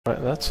Right,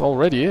 that's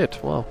already it.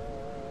 Wow.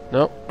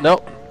 No,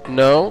 no,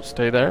 no,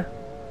 stay there.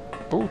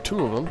 Oh,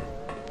 2 of them.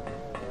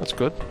 That's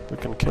good. We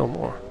can kill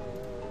more.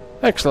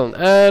 Excellent.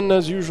 And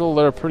as usual,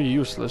 they're pretty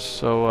useless,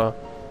 so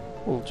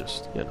we'll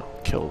just, you know,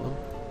 kill them.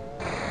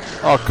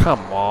 Oh, come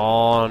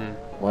on.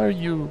 Why are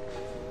you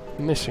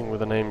missing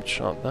with an aimed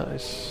shot? That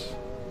is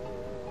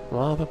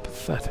rather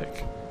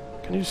pathetic.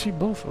 Can you see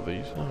both of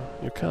these? Oh,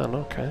 you can,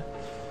 okay.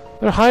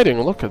 They're hiding,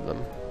 look at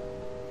them.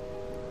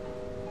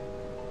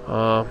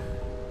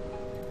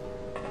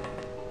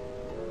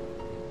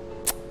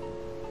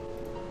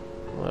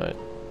 Right.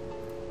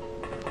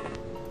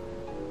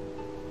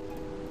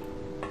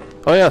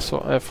 Oh yeah,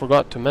 so I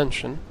forgot to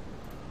mention.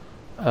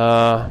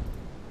 Oh,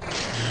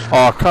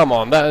 come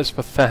on, that is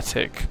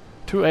pathetic.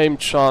 2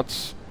 aimed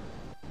shots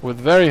with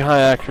very high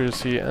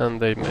accuracy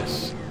and they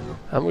miss.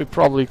 And we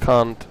probably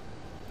can't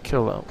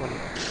kill that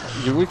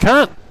one. We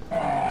can't!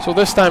 So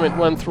this time it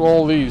went through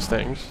all these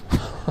things.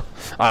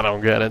 I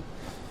don't get it.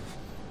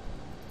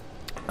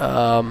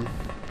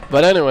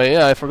 But anyway,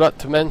 yeah, I forgot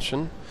to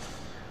mention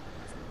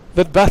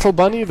that Battle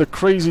Bunny, the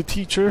crazy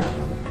teacher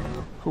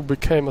who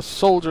became a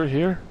soldier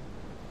here,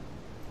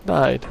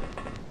 died.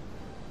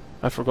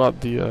 I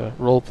forgot the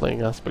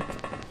role-playing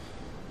aspect.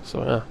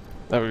 So yeah,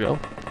 there we go.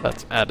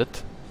 That's added.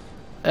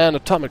 And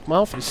Atomic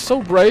Mouth is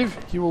so brave,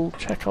 he will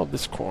check out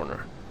this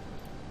corner.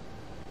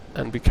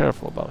 And be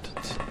careful about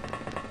it.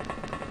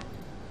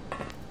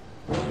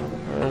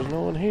 There's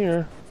no one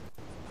here.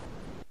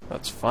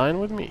 That's fine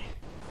with me.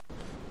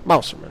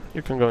 Mouserman,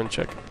 you can go and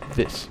check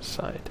this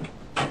side.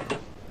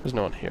 There's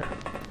no one here.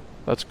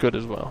 That's good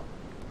as well.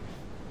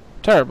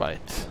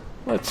 Terabyte.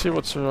 Let's see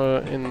what's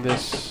in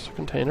this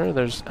container.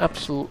 There's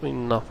absolutely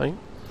nothing.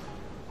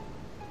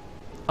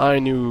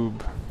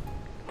 Noob.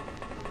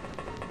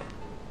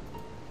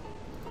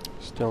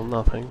 Still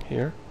nothing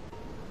here.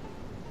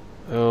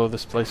 Oh,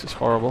 this place is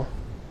horrible.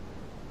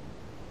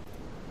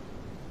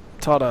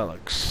 Todd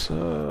Alex.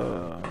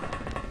 Nope.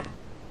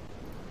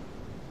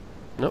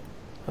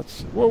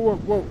 That's... Whoa, whoa,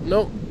 whoa,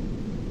 no!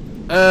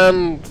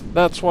 And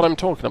that's what I'm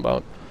talking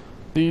about.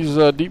 These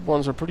deep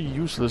ones are pretty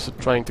useless at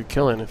trying to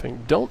kill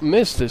anything. Don't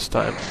miss this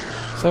time.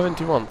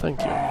 71, thank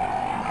you.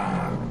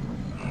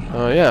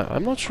 Yeah,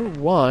 I'm not sure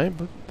why,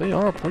 but they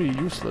are pretty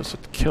useless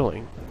at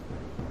killing.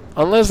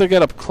 Unless they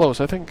get up close.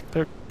 I think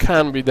they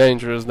can be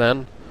dangerous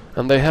then.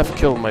 And they have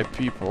killed my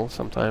people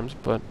sometimes,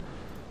 but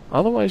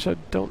otherwise I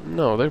don't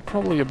know. They're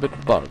probably a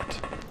bit bugged.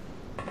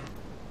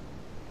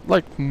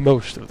 Like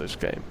most of this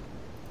game.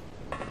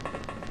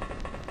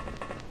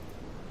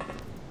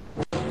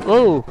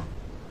 Oh!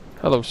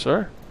 Hello,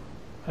 sir.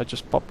 I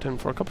just popped in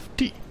for a cup of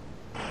tea.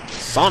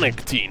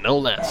 Sonic tea, no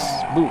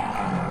less. Boom.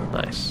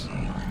 Nice.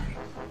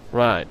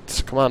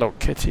 Right. Commando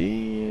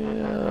Kitty.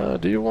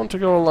 Do you want to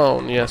go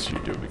alone? Yes, you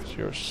do, because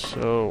you're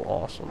so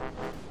awesome.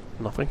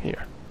 Nothing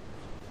here.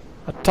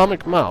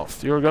 Atomic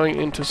Mouth. You're going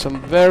into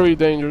some very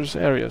dangerous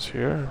areas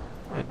here.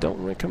 I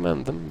don't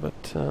recommend them,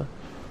 but I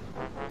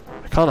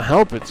can't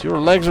help it.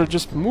 Your legs are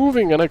just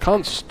moving and I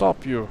can't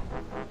stop you.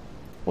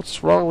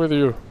 What's wrong with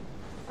you?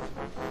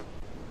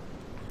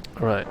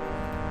 Alright,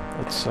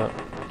 let's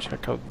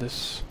check out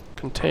this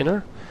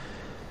container.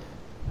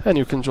 And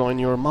you can join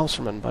your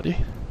Mouserman buddy.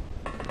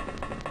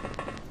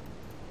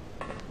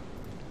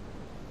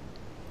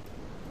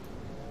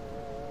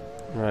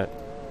 Right.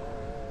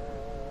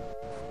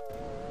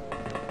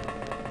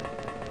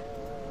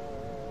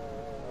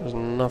 There's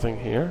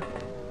nothing here.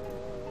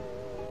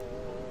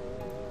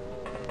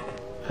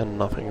 And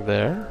nothing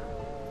there.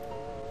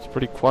 It's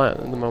pretty quiet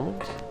at the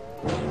moment.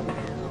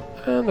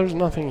 And there's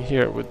nothing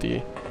here with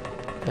the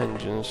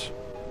engines.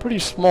 Pretty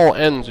small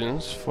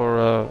engines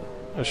for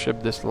a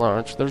ship this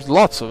large. There's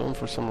lots of them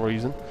for some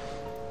reason.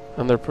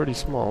 And they're pretty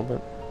small,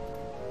 but...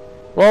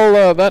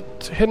 Well,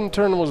 that hidden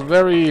turn was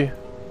very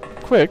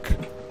quick,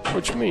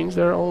 which means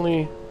there are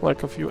only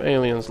like a few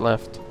aliens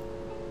left.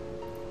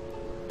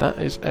 That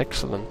is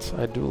excellent.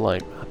 I do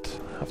like that,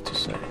 I have to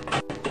say.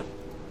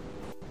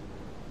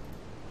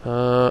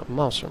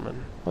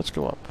 Mouserman. Let's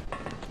go up.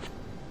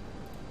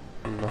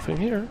 Nothing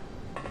here.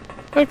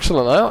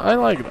 Excellent, I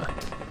like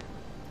that.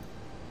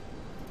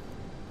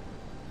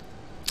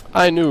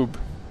 Noob.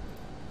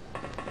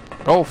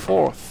 Go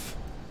forth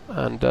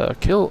and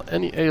kill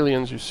any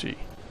aliens you see.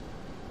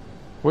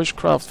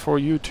 Witchcraft for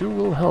you too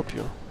will help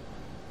you.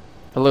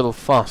 A little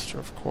faster,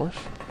 of course.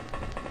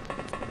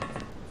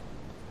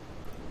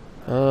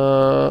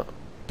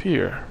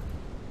 Pier.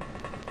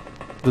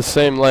 The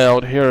same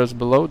layout here as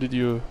below, did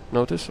you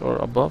notice? Or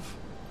above?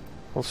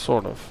 Well,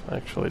 sort of.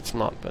 Actually, it's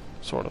not, but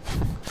sort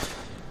of.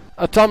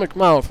 Atomic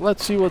Mouth.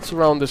 Let's see what's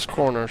around this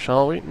corner,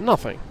 shall we?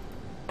 Nothing.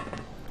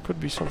 Could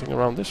be something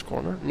around this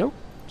corner. Nope,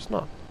 it's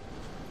not.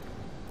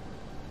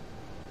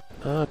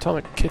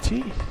 Atomic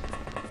Kitty.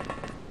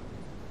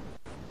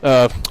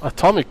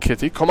 Atomic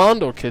Kitty?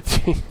 Commando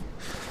Kitty.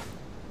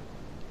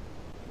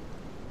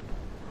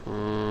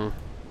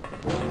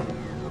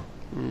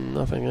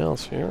 Nothing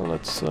else here.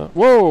 Let's...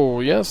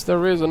 Whoa! Yes,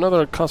 there is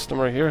another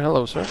customer here.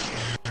 Hello, sir.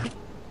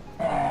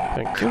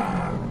 Thank you.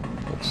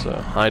 Let's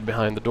hide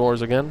behind the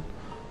doors again.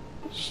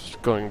 Just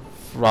going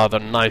rather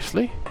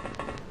nicely.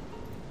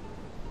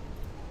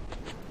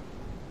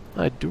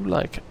 I do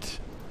like it.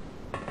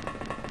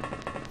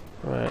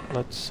 Right,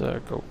 let's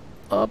go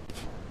up.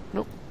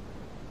 Nope.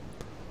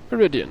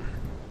 Meridian.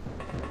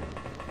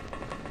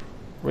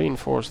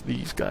 Reinforce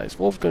these guys.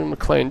 Wolfgang and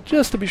McLean.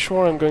 Just to be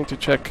sure, I'm going to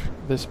check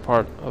this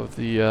part of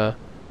the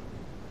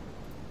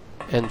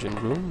engine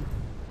room.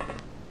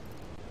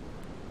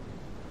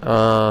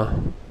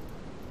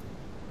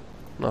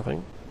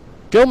 Nothing.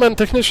 Grillman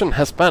technician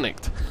has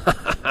panicked.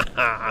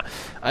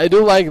 I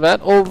do like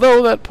that,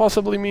 although that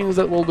possibly means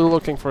that we'll be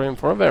looking for him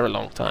for a very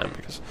long time,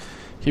 because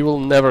he will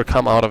never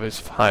come out of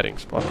his hiding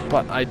spot.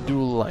 But I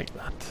do like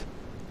that.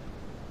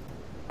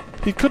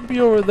 He could be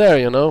over there,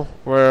 you know,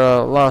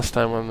 where last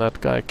time when that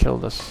guy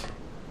killed us.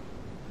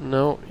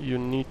 No, you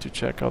need to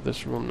check out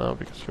this room now,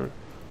 because you're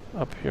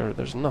up here.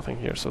 There's nothing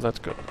here, so that's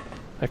good.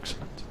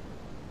 Excellent.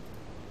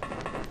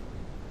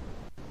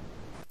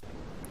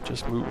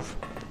 Just move.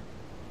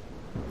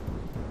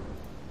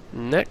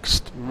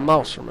 Next,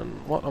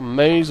 Mouserman. What a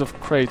maze of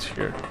crates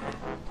here.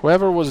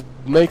 Whoever was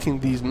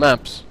making these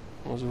maps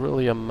was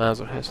really a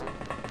masochist.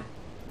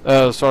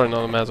 Sorry,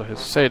 not a masochist,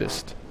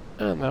 sadist.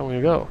 And there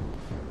we go.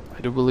 I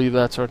do believe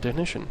that's our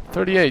technician.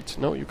 38.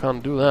 No, you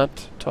can't do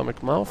that.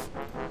 Atomic mouth.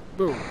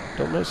 Boom.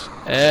 Don't miss.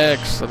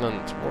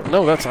 Excellent. Or,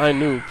 no, that's I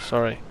knew.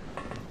 Sorry.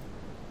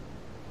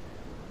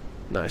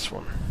 Nice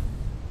one.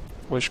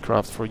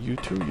 Wishcraft for you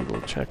two. You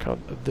will check out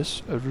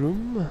this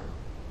room.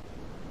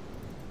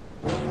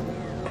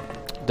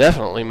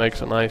 Definitely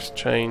makes a nice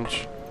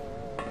change.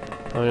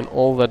 I mean,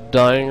 all that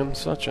dying and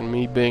such, and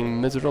me being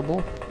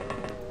miserable.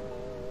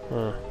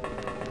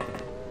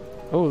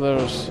 Oh,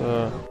 there's...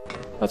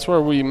 that's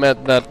where we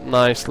met that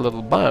nice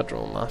little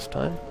biodrome last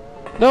time.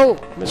 No!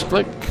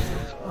 Misclick!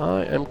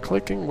 I am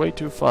clicking way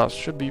too fast.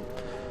 Should be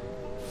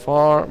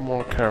far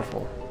more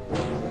careful.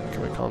 Okay,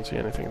 we can't see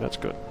anything. That's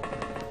good.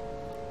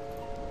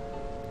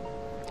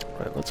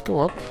 Right, let's go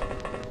up.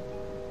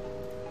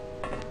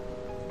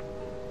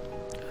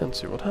 And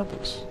see what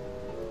happens.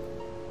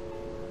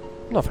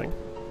 Nothing.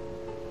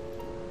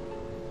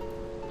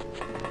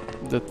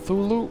 The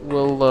Thulu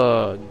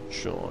will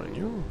join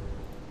you.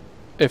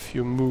 If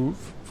you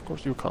move. Of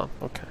course you can't.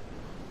 Okay.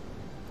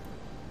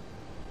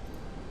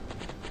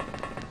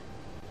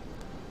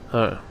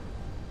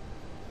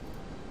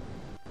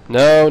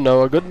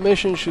 No, a good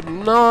mission should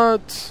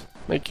not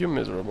make you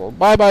miserable.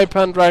 Bye bye,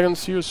 Pendragon.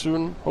 See you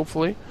soon,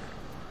 hopefully.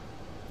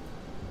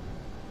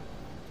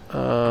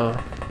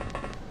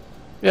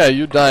 Yeah,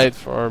 you died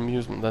for our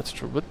amusement, that's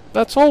true. But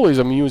that's always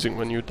amusing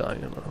when you die,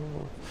 you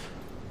know.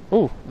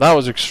 Oh, that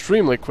was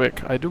extremely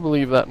quick. I do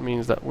believe that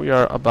means that we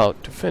are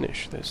about to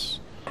finish this.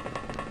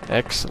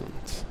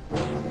 Excellent.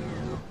 And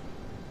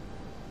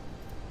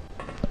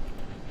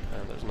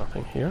there's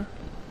nothing here.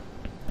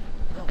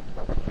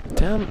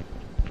 Damn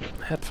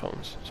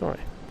headphones,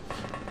 sorry.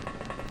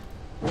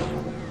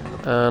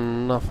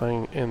 And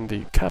nothing in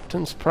the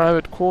captain's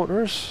private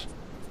quarters.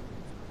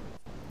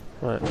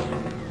 Right.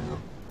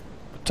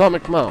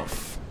 Atomic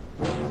mouth.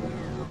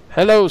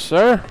 Hello,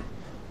 sir.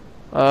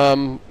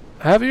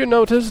 Have you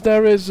noticed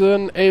there is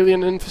an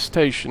alien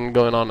infestation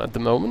going on at the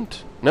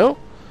moment? No?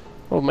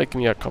 Well, make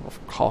me a cup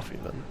of coffee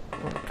then.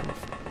 Or a cup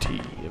of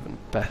tea, even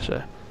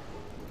better.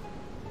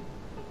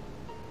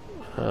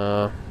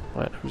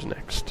 Right, who's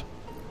next?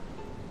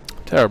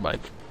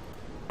 Terabyte.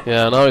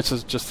 Yeah, now it's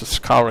just a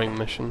scouring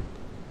mission.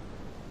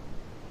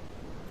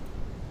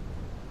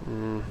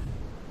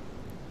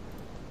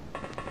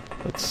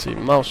 Let's see,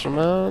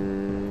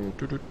 Mouserman.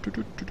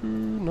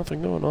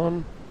 Nothing going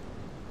on.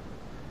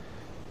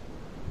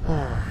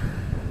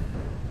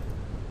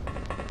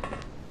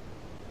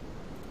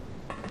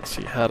 Let's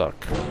see,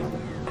 Haddock.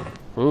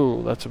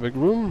 Ooh, that's a big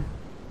room.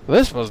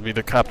 This must be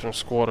the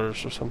captain's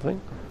quarters or something.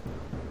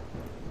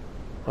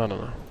 I don't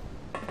know.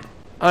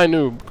 I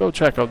knew. Go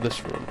check out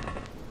this room.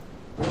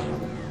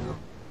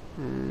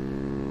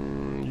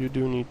 You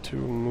do need to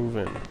move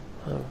in.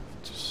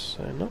 Just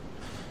say no.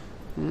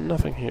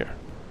 Nothing here.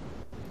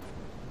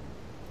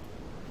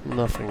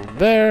 Nothing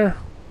there.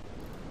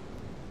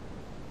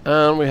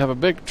 And we have a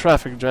big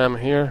traffic jam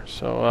here,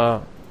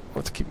 so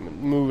let's keep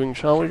moving,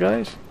 shall we,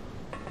 guys?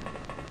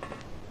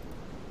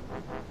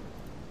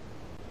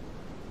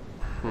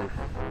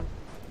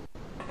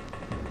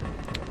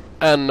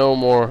 And no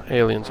more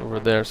aliens over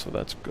there, so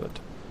that's good.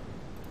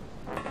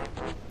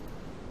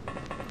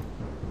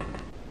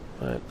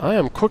 Right. I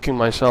am cooking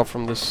myself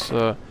from this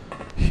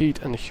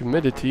heat and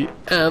humidity,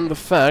 and the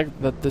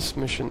fact that this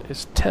mission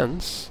is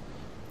tense.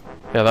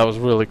 Yeah, that was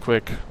really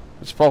quick.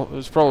 It's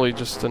probably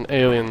just an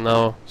alien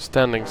now,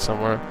 standing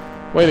somewhere,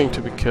 waiting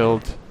to be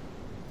killed.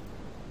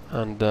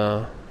 And,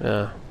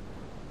 yeah.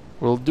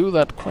 We'll do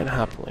that quite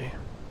happily.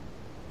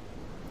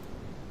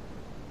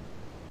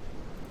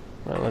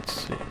 Right, let's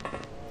see.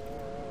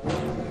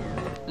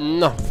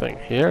 Nothing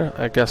here.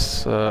 I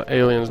guess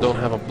aliens don't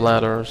have a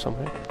bladder or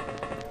something.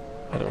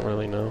 I don't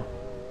really know.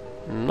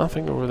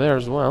 Nothing over there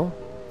as well.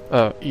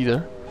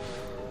 Either.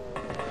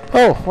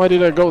 Oh, why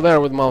did I go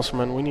there with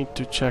Mouserman? We need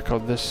to check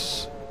out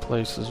this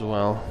place as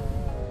well.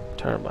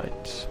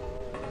 Terabyte.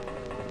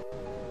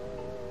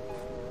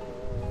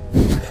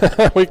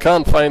 We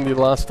can't find the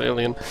last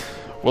alien.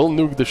 We'll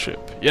nuke the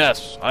ship.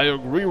 Yes, I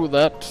agree with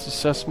that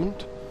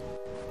assessment.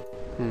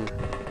 I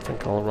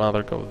think I'll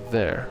rather go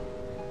there.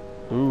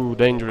 Ooh,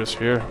 dangerous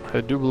here.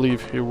 I do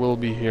believe he will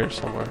be here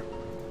somewhere.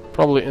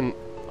 Probably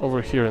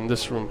over here in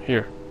this room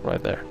here,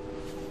 right there.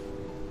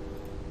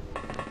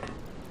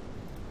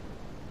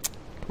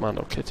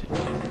 Commando Kitty.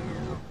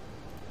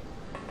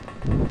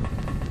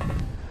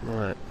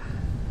 Right.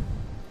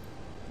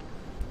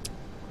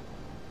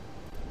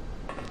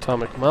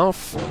 Atomic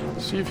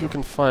mouth. See if you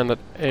can find that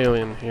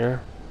alien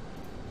here.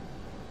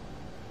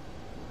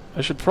 I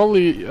should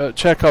probably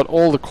check out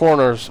all the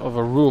corners of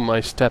a room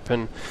I step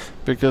in,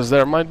 because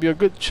there might be a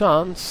good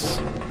chance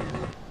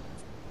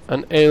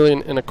an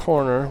alien in a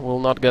corner will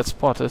not get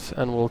spotted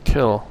and will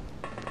kill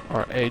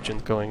our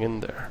agent going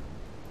in there.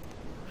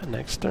 And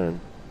next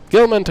turn.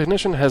 Grillman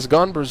technician has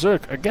gone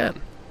berserk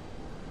again.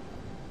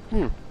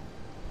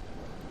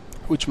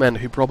 Which meant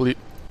he probably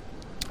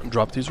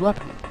dropped his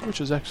weapon,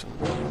 which is excellent.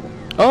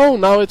 Oh,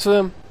 now it's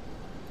a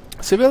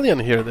civilian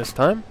here this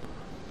time.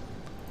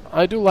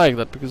 I do like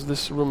that, because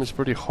this room is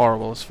pretty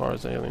horrible as far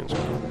as aliens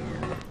go.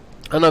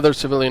 Another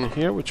civilian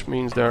here, which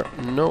means there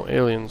are no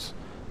aliens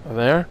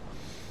there.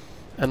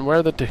 And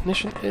where the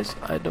technician is,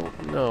 I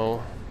don't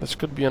know. This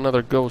could be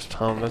another ghost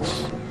hunt.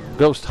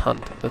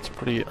 That's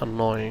pretty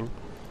annoying.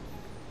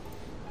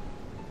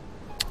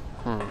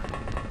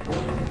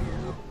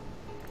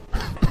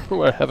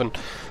 Where haven't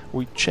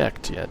we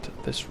checked yet?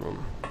 This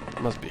room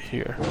must be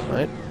here,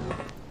 right?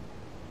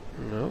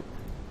 No.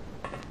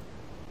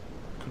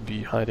 Could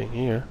be hiding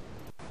here.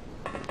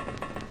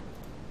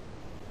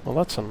 Well,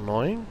 that's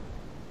annoying.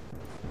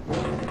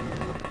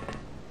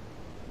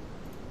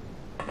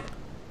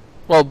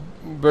 Well,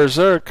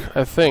 berserk,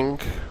 I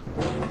think.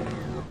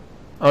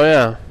 Oh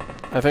yeah,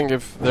 I think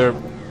if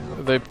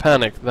they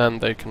panic, then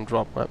they can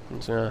drop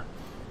weapons. Yeah,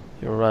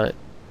 you're right.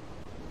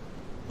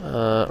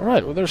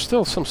 Right. Well, there's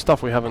still some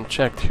stuff we haven't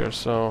checked here,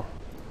 so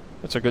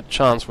it's a good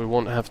chance we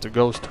won't have to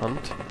ghost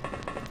hunt.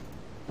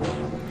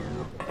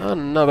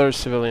 Another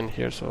civilian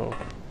here, so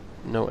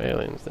no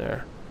aliens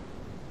there.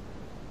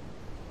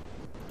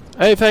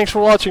 Hey, thanks for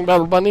watching,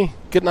 Battle Bunny.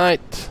 Good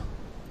night.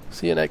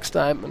 See you next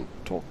time, and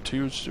talk to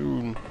you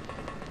soon.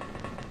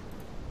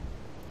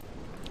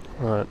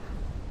 Right.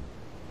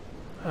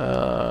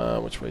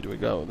 Which way do we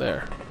go?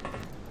 There.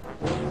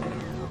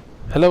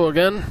 Hello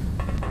again.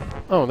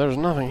 Oh, there's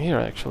nothing here,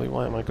 actually.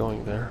 Why am I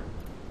going there?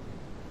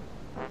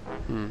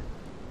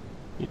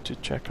 Need to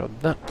check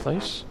out that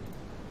place.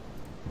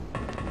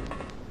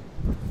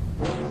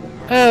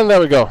 And there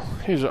we go.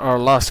 Here's our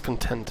last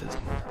contented.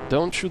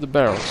 Don't shoot the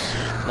barrels.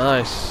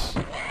 Nice.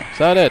 Is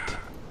that it?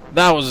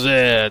 That was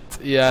it.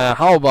 Yeah,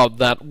 how about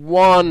that?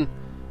 One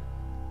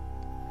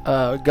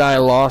guy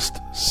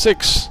lost.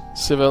 6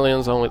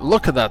 civilians only.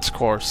 Look at that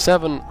score.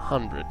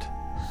 700.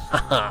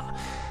 Haha.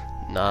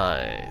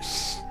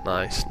 Nice.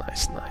 Nice,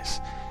 nice,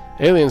 nice.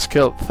 Aliens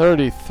killed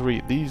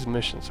 33. These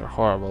missions are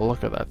horrible.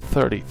 Look at that.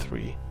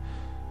 33.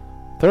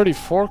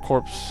 34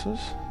 corpses.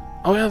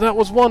 Oh yeah, that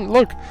was one.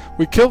 Look,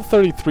 we killed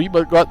 33,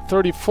 but got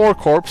 34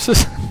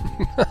 corpses.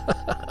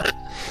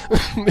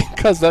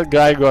 Because that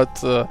guy got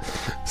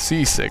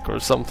seasick or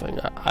something.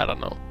 I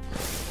don't know.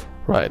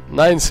 Right,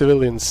 9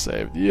 civilians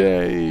saved.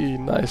 Yay,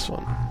 nice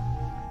one.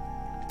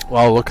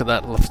 Wow, look at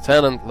that.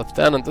 Lieutenant,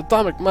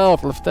 Atomic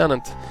Mouth,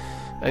 Lieutenant,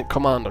 and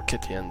Commando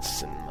Kitty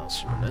Ensign,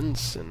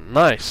 Ensign.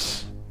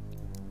 Nice.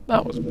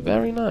 That was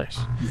very nice.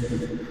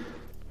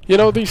 You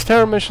know, these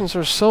terror missions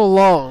are so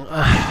long.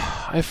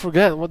 I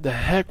forget what the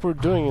heck we're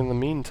doing in the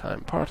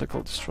meantime.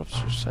 Particle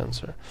disruptor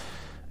sensor.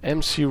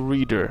 MC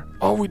reader.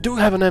 Oh, we do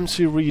have an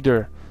MC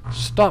reader.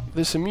 Stop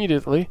this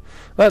immediately.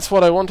 That's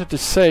what I wanted to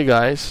say,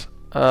 guys.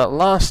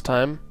 Last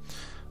time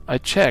I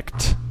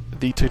checked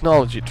the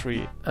technology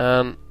tree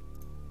and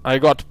I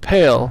got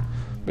pale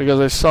because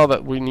I saw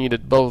that we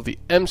needed both the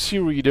MC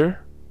reader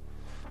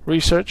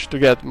research to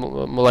get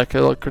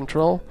molecular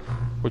control,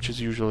 which is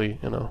usually,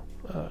 you know,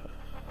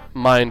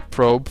 mind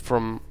probe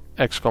from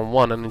XCOM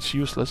 1 and it's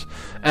useless,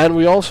 and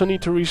we also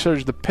need to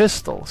research the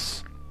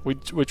pistols,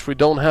 which we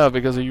don't have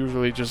because they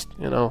usually just,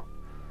 you know,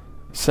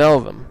 sell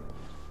them.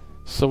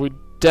 So we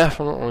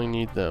definitely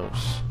need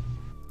those.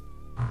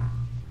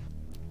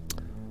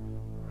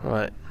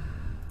 Right.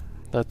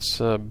 That's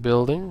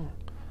building.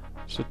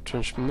 It's a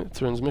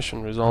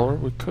transmission resolver.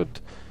 We could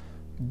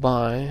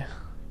buy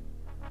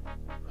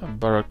a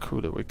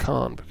Barracuda. We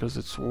can't because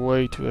it's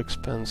way too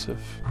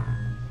expensive.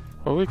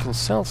 Well, we can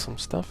sell some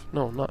stuff.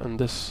 No, not in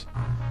this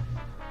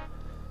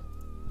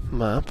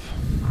map.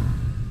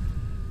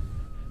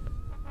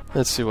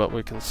 Let's see what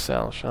we can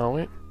sell, shall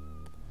we?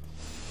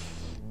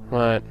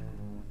 Right.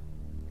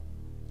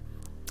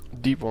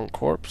 Deep One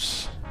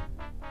Corpse.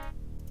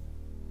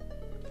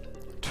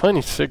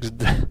 26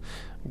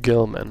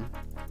 Gillmen.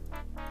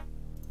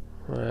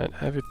 Right,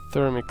 heavy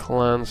thermic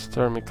lens,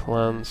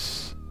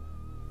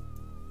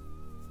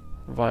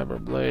 Vibra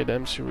Blade,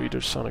 MC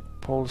Reader, Sonic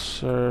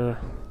Pulsar.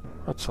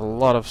 That's a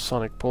lot of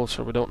Sonic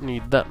Pulsar, we don't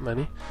need that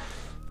many.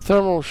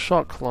 Thermal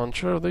Shock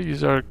Launcher,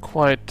 these are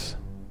quite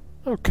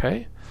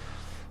okay.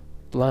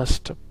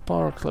 Blaster,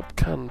 power clip,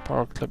 cannon,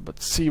 power clip.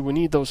 But see, we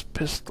need those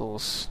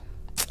pistols.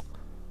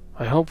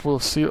 I hope we'll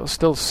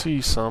still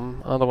see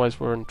some, otherwise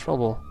we're in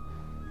trouble.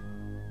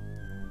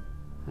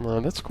 No,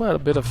 that's quite a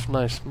bit of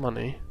nice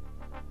money.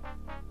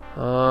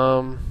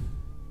 I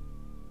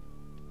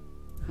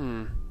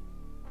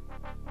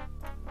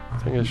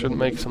think I should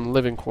make some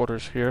living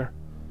quarters here.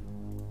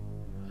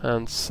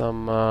 And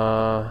some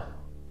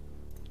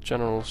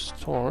general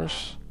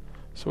stores.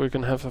 So we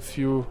can have a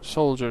few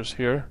soldiers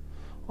here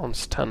on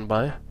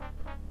standby.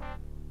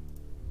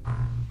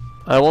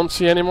 I won't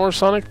see any more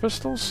sonic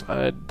pistols.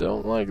 I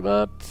don't like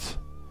that.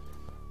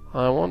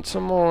 I want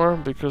some more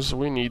because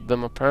we need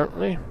them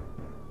apparently.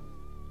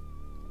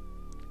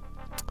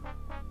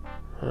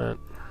 Alright.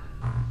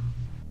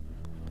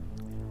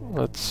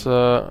 Let's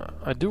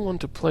I do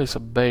want to place a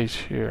base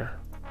here.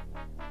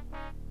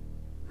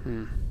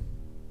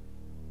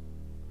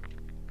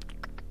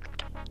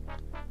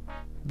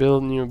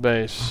 Build new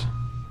base.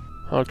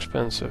 How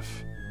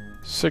expensive?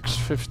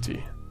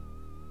 650.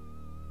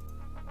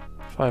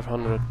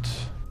 500.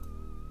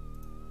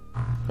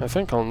 I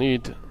think I'll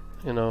need,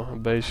 you know, a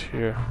base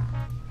here.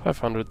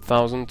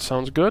 500,000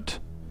 sounds good.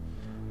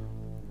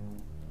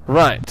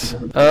 Right.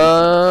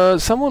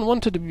 Someone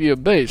wanted to be a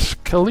base.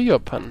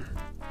 Calliope.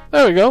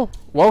 There we go.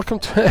 Welcome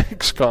to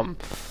XCOM.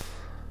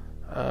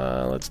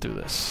 Let's do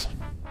this.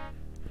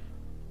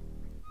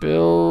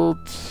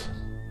 Build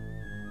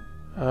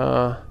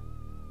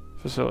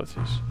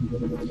facilities.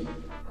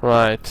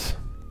 Right.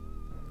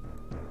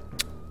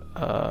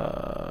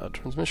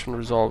 Transmission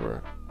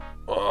resolver.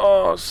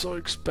 Oh, so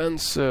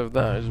expensive.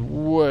 That is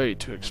way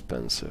too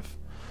expensive.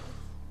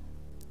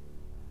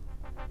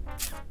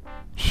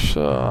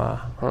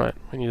 Sure. Alright,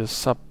 we need a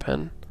sub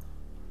pen.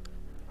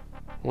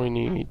 We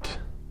need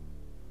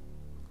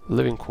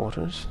living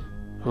quarters.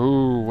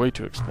 Ooh, way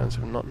too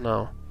expensive. Not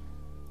now.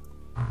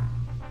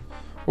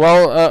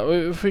 Well,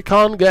 if we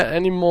can't get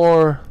any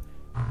more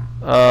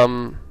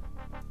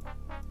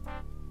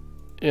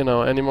you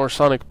know, any more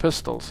sonic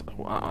pistols,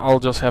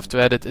 I'll just have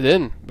to edit it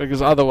in,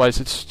 because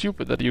otherwise it's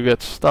stupid that you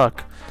get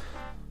stuck.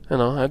 You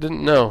know, I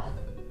didn't know.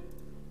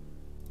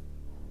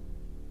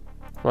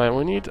 Right,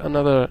 we need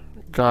another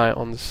guy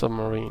on the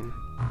submarine,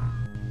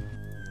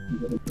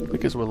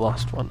 because we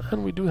lost one,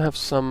 and we do have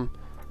some.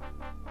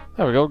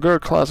 There we go, girl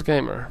class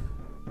gamer.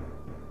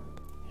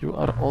 You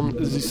are on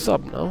the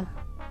sub now.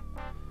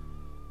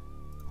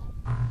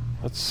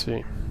 Let's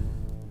see.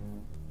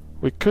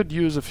 We could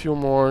use a few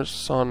more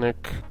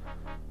sonic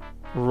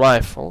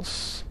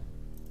rifles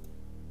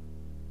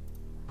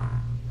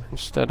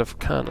instead of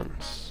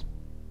cannons.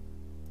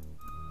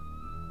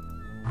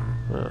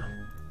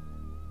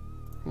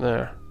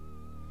 There.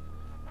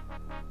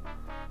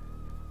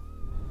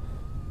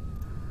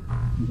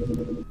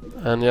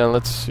 And yeah,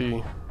 let's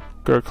see.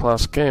 Girl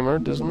class gamer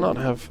does not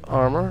have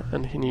armor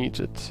and he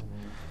needs it.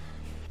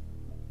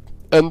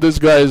 And these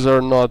guys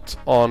are not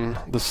on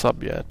the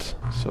sub yet,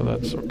 so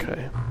that's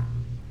okay.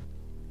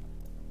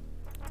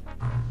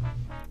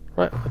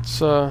 Right, let's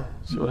see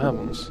what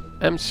happens.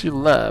 MC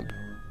Lab.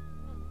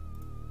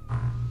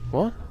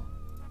 What?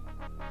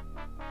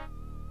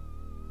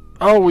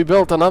 Oh, we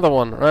built another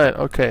one. Right,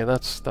 okay,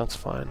 that's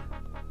fine.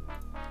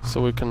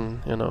 So we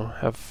can, you know,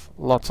 have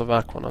lots of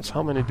aquanauts.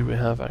 How many do we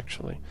have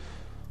actually?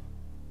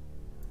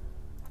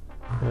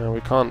 Yeah,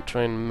 we can't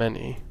train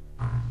many.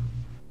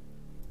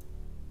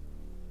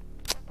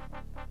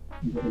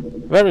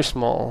 Very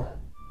small.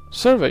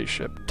 Survey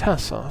ship,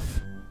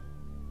 Tassoth.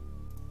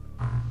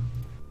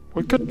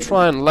 We could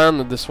try and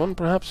land this one.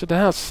 Perhaps it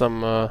has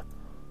some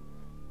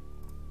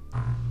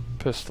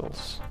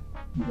pistols.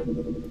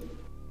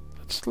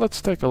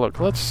 Let's take a look.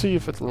 Let's see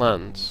if it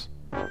lands.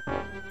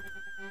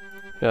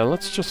 Yeah,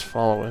 let's just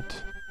follow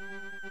it.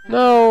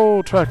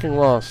 No, tracking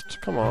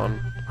lost. Come on.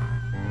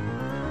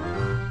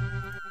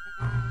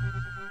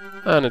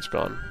 And it's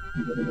gone.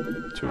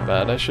 Too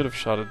bad. I should have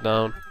shot it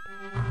down.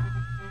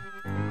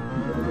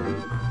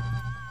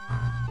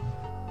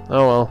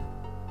 Oh well.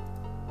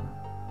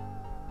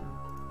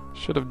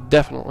 Should have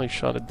definitely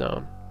shot it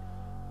down.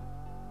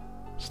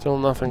 Still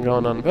nothing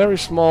going on. Very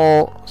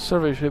small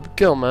survey ship,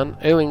 Grillman,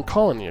 alien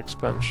colony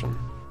expansion.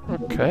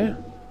 Okay.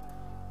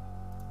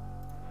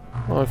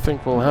 Well, I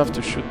think we'll have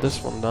to shoot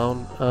this one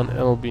down, and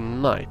it'll be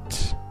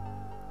night.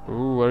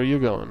 Ooh, where are you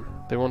going?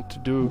 They want to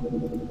do...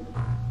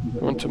 They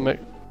want to make...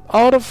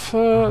 Out of...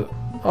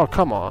 Oh,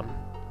 come on.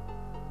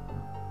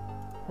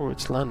 Oh,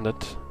 it's landed.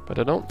 But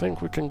I don't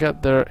think we can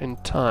get there in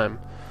time.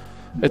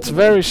 It's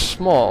very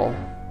small.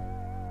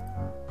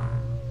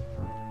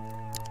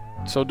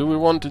 So do we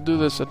want to do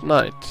this at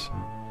night?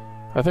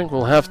 I think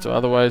we'll have to,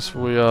 otherwise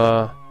we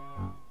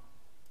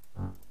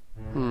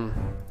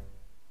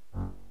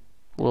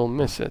we'll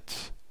miss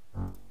it.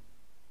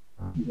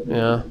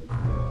 Yeah.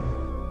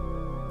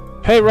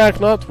 Hey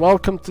Ragnot,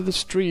 welcome to the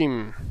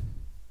stream.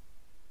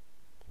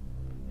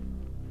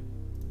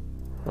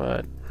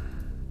 Right.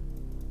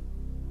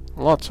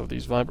 Lots of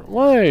these vibra...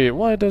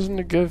 Why doesn't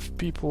it give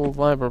people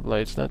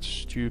vibroblades? That's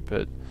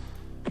stupid.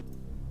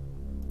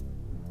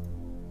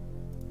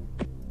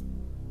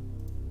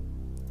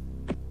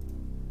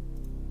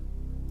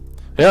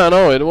 Yeah,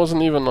 no, it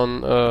wasn't even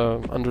on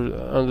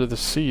under the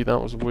sea. That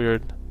was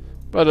weird.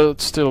 But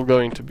it's still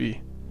going to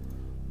be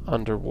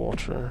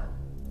underwater.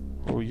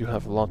 Oh, you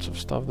have lots of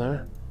stuff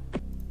there.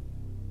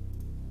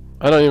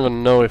 I don't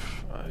even know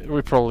if...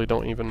 we probably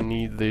don't even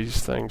need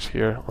these things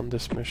here on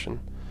this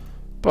mission.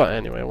 But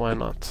anyway, why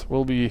not?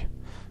 We'll be,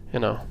 you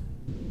know,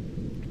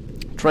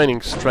 training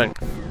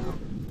strength.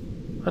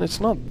 And it's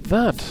not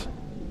that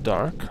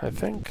dark, I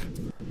think.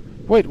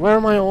 Wait, where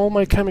are all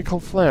my chemical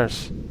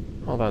flares?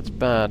 Oh, that's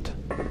bad.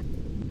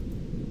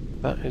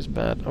 That is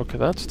bad. Okay,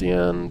 that's the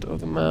end of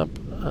the map.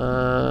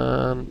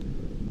 And...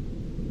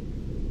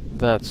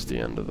 that's the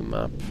end of the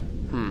map.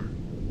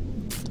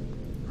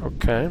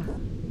 Okay.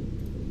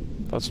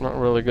 That's not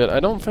really good. I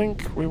don't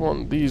think we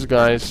want these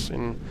guys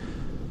in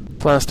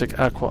plastic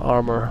aqua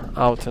armor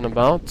out and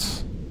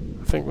about.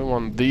 I think we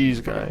want these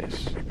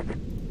guys.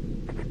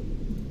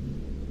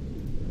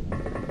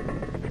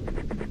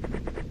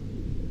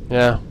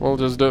 Yeah, we'll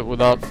just do it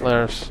without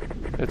flares.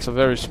 It's a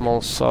very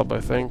small sub, I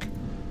think.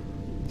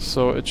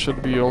 So it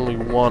should be only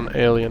one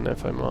alien,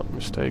 if I'm not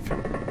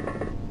mistaken.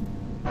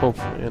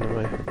 Hopefully,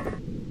 anyway.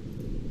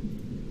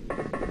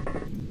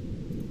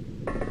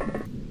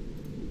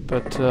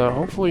 But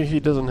hopefully he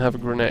doesn't have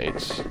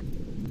grenades.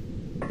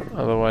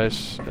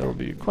 Otherwise, it'll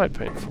be quite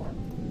painful,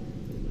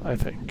 I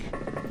think.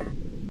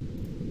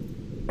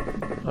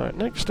 Alright,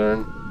 next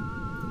turn.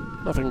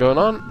 Nothing going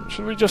on.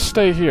 Should we just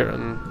stay here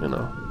and, you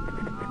know,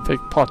 take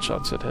pot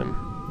shots at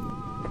him?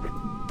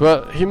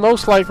 But he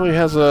most likely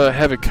has a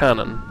heavy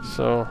cannon,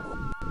 so...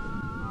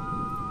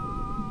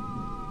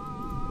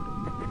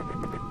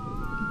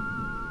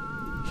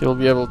 he'll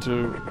be able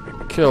to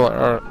kill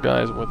our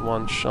guys with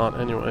one shot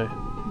anyway.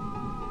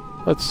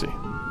 Let's see.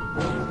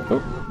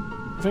 Oh,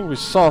 I think we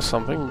saw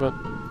something, but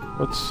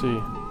let's see.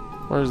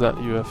 Where's that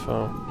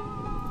UFO?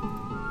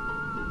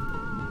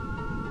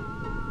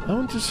 I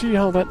want to see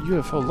how that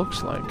UFO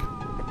looks like.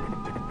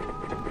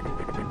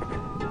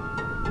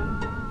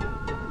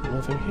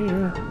 Nothing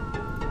here.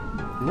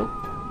 Nope.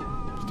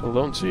 Still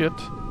don't see it.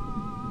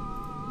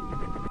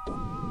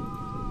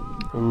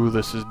 Ooh,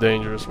 this is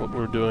dangerous what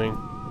we're doing.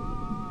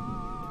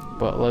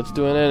 But let's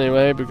do it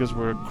anyway, because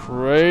we're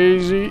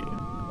crazy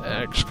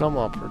XCOM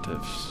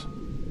operatives.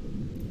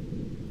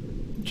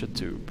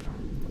 Chatube.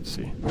 Let's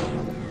see.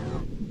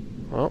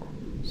 Well,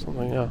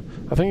 something else.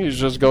 I think he's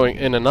just going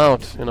in and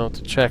out, you know,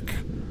 to check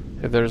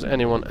if there's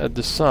anyone at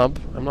the sub.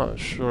 I'm not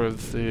sure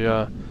if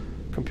the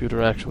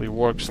computer actually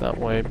works that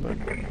way, but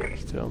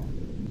still.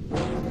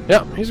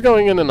 Yeah, he's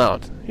going in and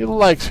out. He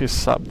likes his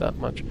sub that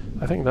much.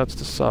 I think that's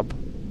the sub.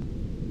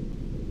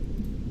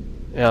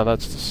 Yeah,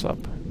 that's the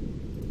sub.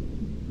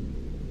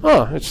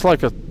 Oh, it's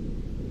like a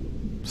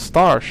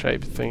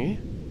star-shaped thingy.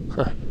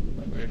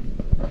 Weird.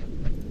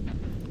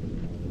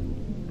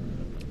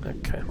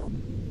 Okay.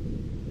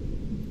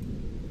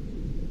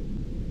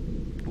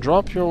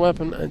 Drop your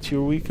weapon at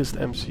your weakest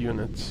MC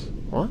units.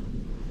 What?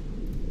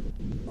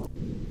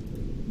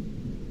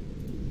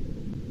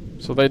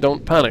 So they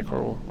don't panic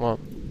or what?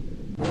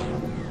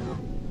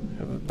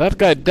 That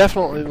guy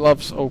definitely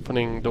loves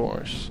opening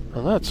doors.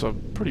 And that's a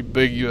pretty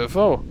big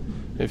UFO,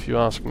 if you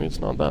ask me. It's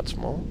not that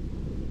small.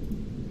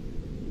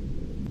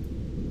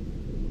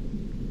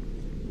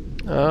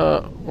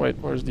 Wait,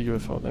 where's the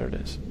UFO? There it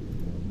is.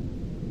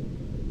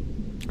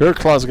 Girl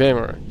Class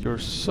Gamer, you're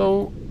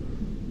so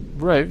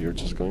brave, you're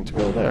just going to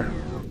go there.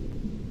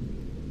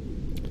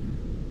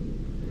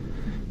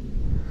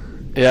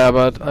 Yeah,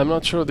 but I'm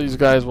not sure these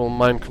guys will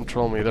mind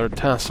control me. They're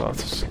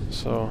Tassoths,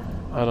 so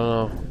I don't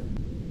know.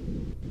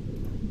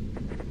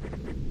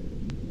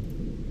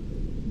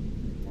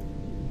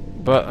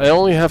 But I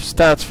only have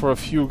stats for a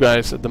few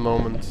guys at the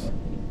moment.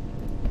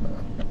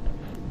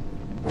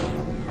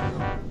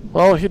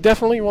 Well, he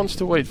definitely wants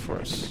to wait for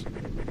us.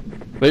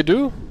 They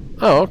do?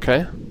 Oh,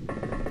 okay.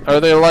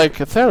 Are they like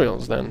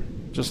ethereals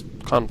then? Just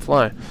can't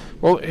fly.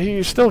 Well,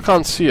 he still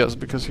can't see us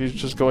because he's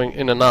just going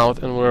in and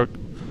out, and we're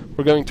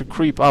going to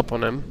creep up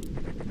on him.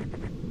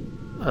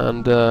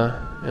 And you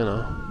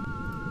know,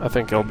 I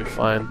think he'll be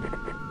fine.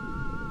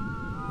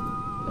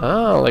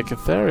 Ah, like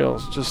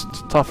ethereals, just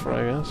tougher,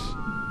 I guess.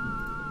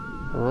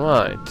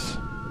 Right.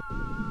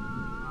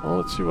 Well,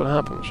 let's see what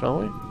happens, shall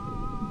we?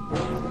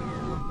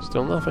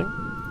 Still nothing.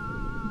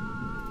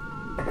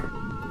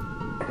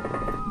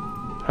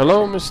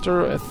 Hello,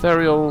 Mr.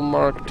 Ethereal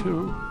Mark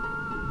II.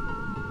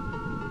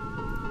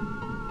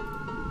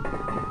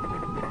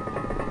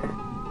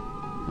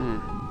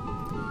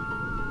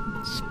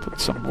 Let's put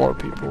some more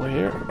people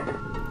here.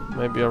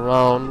 Maybe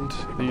around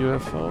the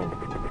UFO.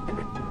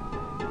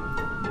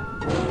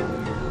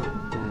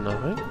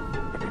 Nothing.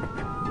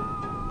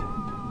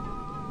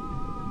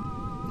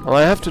 Well,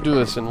 I have to do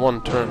this in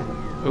one turn.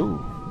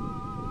 Ooh.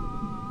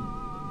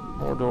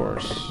 More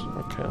doors.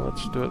 Okay,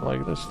 let's do it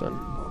like this then.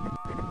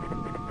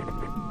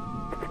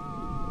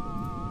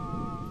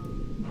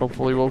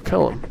 Hopefully we'll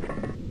kill him.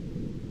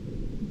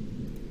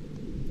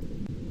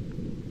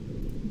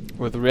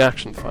 With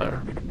reaction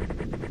fire.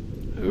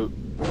 Ooh.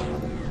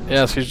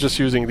 Yes, he's just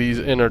using these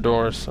inner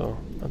doors, so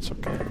that's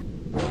okay.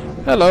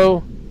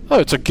 Hello! Oh,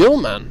 it's a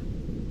grillman!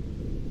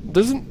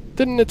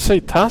 Didn't it say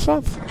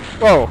Tassoth?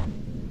 Whoa!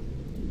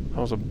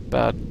 That was a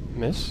bad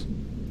miss.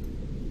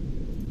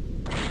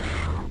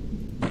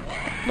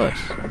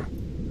 Nice.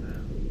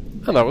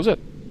 And that was it.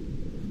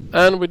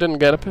 And we didn't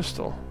get a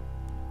pistol.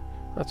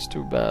 That's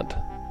too bad.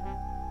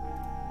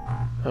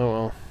 Oh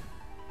well.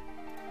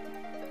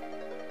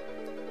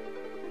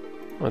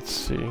 Let's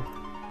see.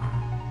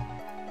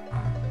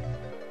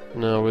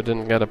 No, we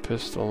didn't get a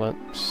pistol. That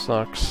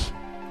sucks.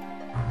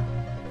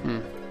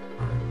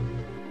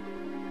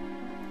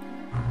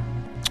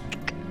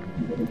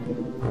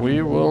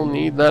 We will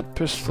need that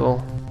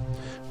pistol.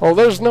 Well,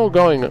 there's no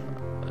going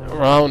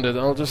around it.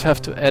 I'll just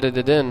have to edit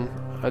it in.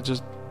 I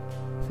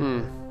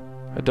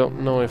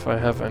don't know if I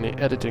have any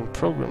editing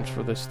programs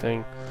for this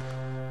thing.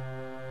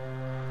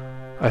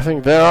 I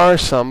think there are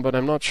some, but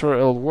I'm not sure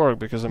it'll work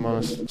because I'm on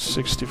a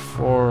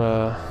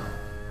 64...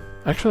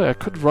 Actually, I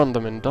could run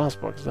them in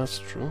DOSBox, that's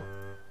true.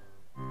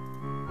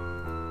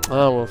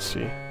 We'll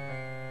see.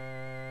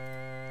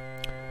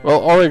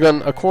 Well,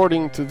 Oregon,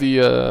 according to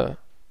the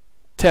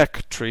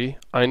tech tree,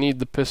 I need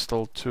the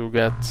pistol to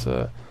get...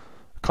 I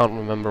can't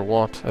remember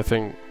what. I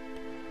think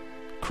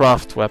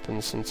craft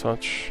weapons and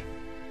such.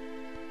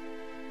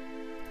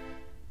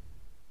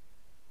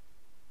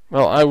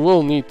 Well, I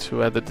will need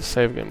to edit the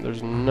save game.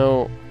 There's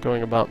no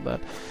going about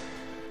that.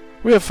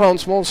 We have found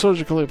small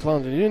surgically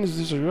planted units.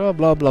 These are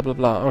blah blah blah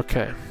blah.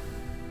 Okay.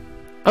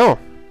 Oh,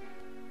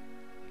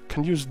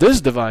 can use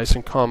this device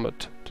in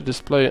combat to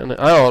display an.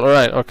 Oh, all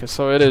right. Okay,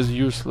 so it is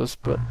useless,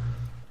 but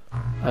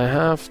I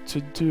have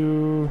to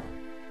do.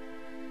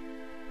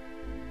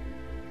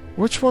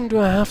 Which one do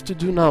I have to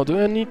do now? Do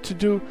I need to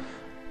do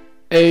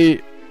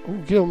a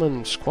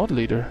Gillman squad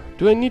leader?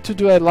 Do I need to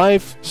do a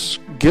live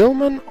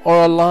Gillman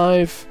or a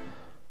live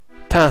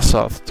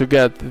Tassoth to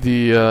get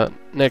the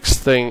next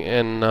thing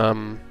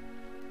in,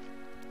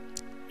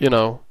 you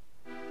know,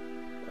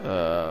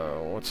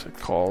 what's it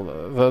called?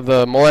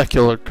 The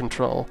molecular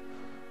control.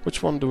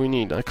 Which one do we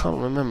need? I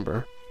can't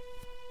remember.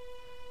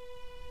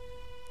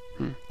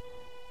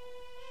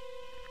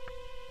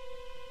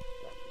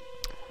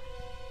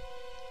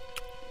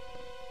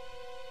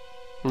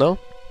 No?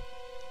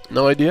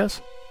 No ideas?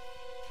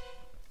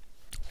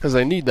 Because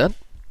I need that.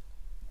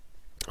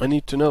 I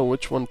need to know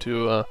which one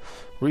to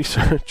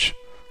research.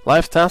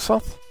 Live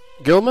Tassoth?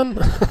 Gillman?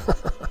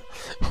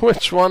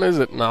 Which one is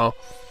it now?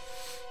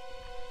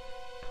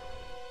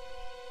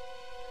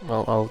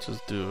 Well, I'll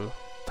just do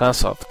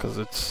Tassoth because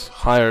it's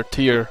higher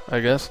tier, I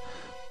guess.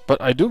 But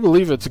I do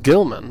believe it's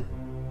Gillman,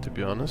 to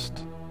be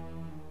honest.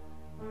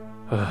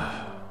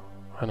 I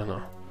don't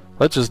know.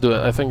 Let's just do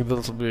it. I think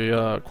this will be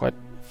quite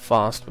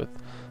fast with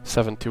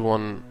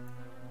 71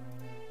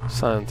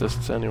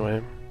 scientists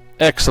anyway.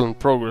 Excellent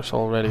progress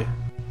already.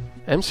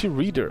 MC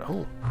Reader.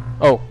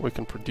 Oh, we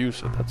can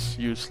produce it. That's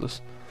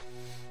useless.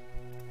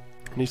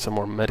 Need some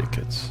more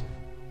medikits.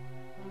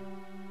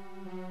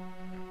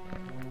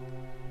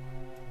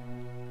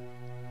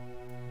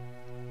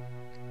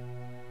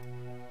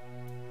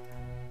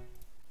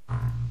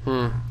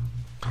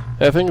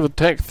 I think the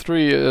Tech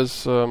 3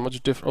 is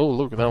much different. Oh,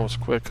 look, that was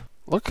quick.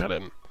 Look at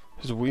him.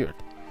 He's weird.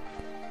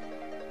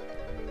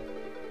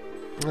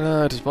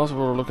 It is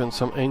possible to look at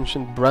some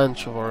ancient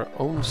branch of our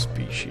own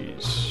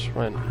species.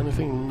 Right,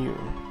 anything new?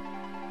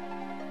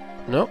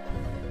 No.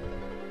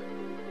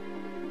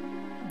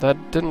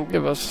 That didn't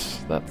give us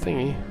that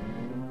thingy.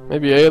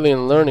 Maybe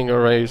alien learning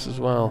arrays as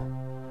well.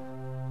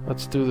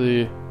 Let's do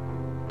the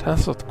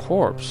Tassoth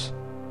corpse.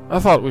 I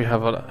thought we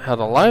had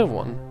a live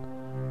one.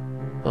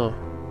 Oh.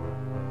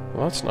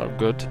 Well, that's not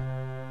good.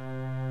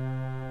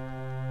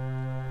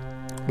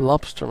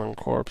 Lobsterman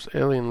corpse,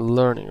 alien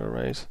learning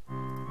arrays.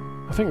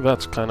 I think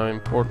that's kind of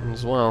important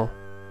as well.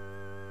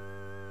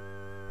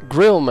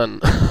 Grillman.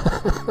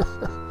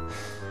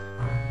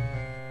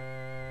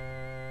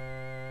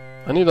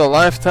 I need a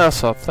live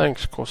Tassoth.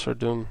 Thanks, Corsair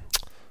Doom.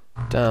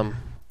 Damn.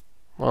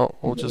 Well,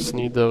 we'll just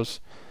need those.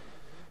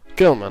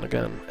 Gillman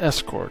again.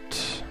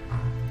 Escort.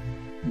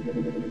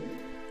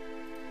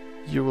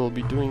 You will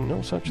be doing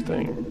no such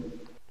thing.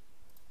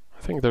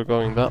 I think they're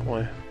going that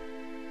way.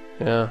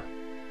 Yeah.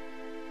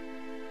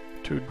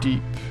 Too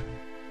deep.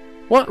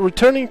 What?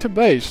 Returning to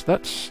base?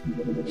 That's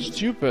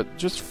stupid.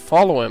 Just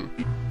follow him.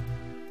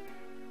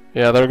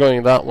 Yeah, they're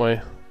going that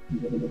way.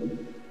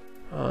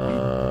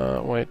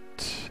 Wait.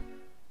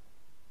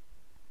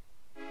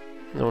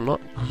 No,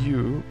 not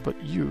you, but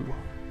you.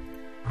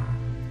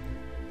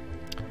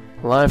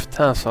 Live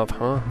Tassoth,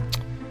 huh?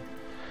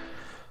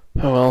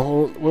 Oh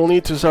well, we'll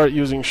need to start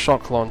using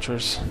shock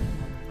launchers.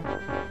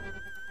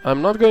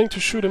 I'm not going to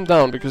shoot him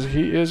down because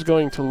he is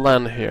going to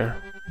land here.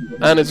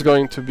 And it's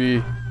going to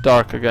be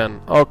dark again.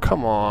 Oh,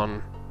 come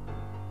on.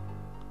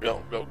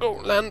 Go, go, go,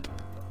 land.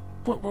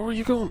 Where were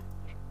you going?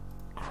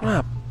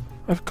 Crap.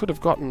 I could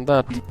have gotten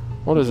that.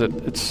 What is it?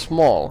 It's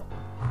small.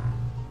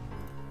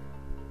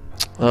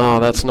 Oh,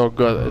 that's no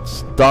good.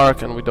 It's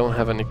dark and we don't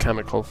have any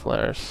chemical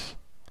flares.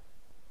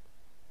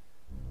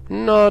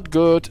 Not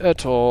good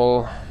at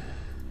all.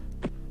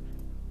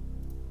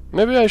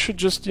 Maybe I should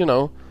just, you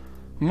know,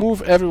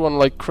 move everyone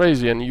like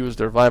crazy and use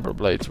their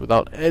vibroblades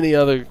without any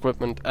other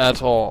equipment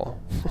at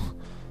all.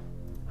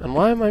 And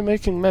why am I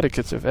making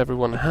medikits if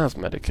everyone has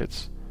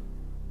medikits?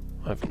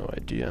 I have no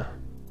idea.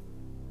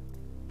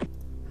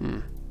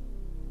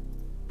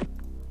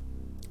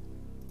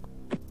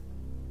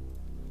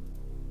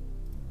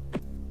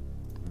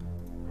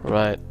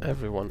 Right,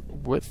 everyone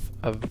with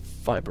a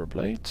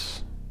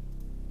vibroblades.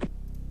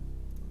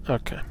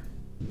 Okay.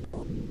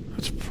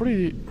 It's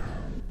pretty...